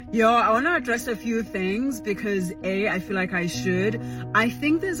Yo, I want to address a few things because I feel like I should. I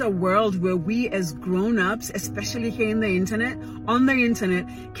think there's a world where we as grown-ups, especially here on the internet,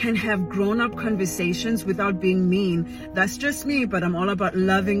 can have grown-up conversations without being mean. That's just me, but I'm all about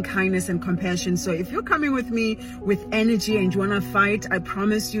loving kindness and compassion. So if you're coming with me with energy and you want to fight, I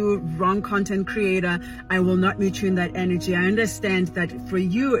promise you, wrong content creator, I will not meet you in that energy. I understand that for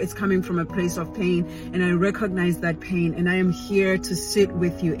you, it's coming from a place of pain, and I recognize that pain, and I am here to sit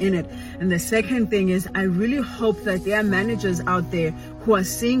with you in it. And the second thing is, I really hope that there are managers out there who are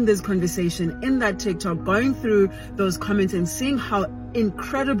seeing this conversation in that TikTok, going through those comments and seeing how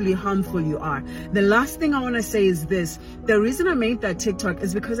incredibly harmful you are. The last thing I want to say is this. The reason I made that TikTok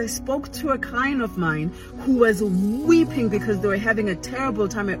is because I spoke to a client of mine who was weeping because they were having a terrible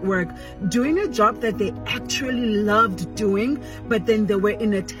time at work, doing a job that they actually loved doing, but then they were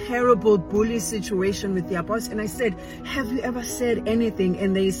in a terrible bully situation with their boss. And I said, have you ever said anything?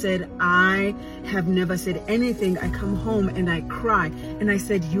 And they said, I have never said anything. I come home and I cry. And I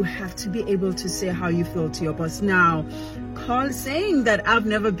said, you have to be able to say how you feel to your boss. Now, saying that I've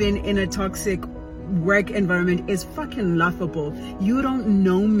never been in a toxic work environment is fucking laughable. You don't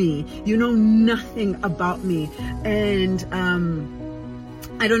know me. You know nothing about me. And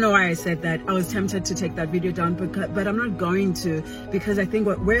I don't know why I said that. I was tempted to take that video down, but I'm not going to, because I think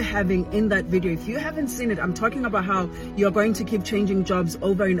what we're having in that video, if you haven't seen it, I'm talking about how you're going to keep changing jobs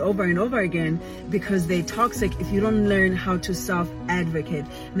over and over and over again because they're toxic if you don't learn how to self-advocate.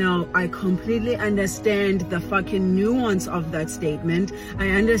 Now, I completely understand the fucking nuance of that statement. I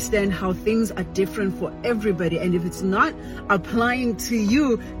understand how things are different for everybody, and if it's not applying to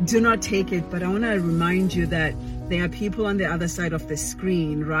you, do not take it. But I want to remind you that there are people on the other side of the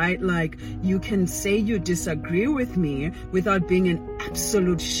screen, right? Like, you can say you disagree with me without being an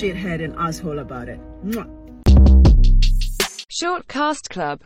absolute shithead and asshole about it. Mwah. Short Cast Club.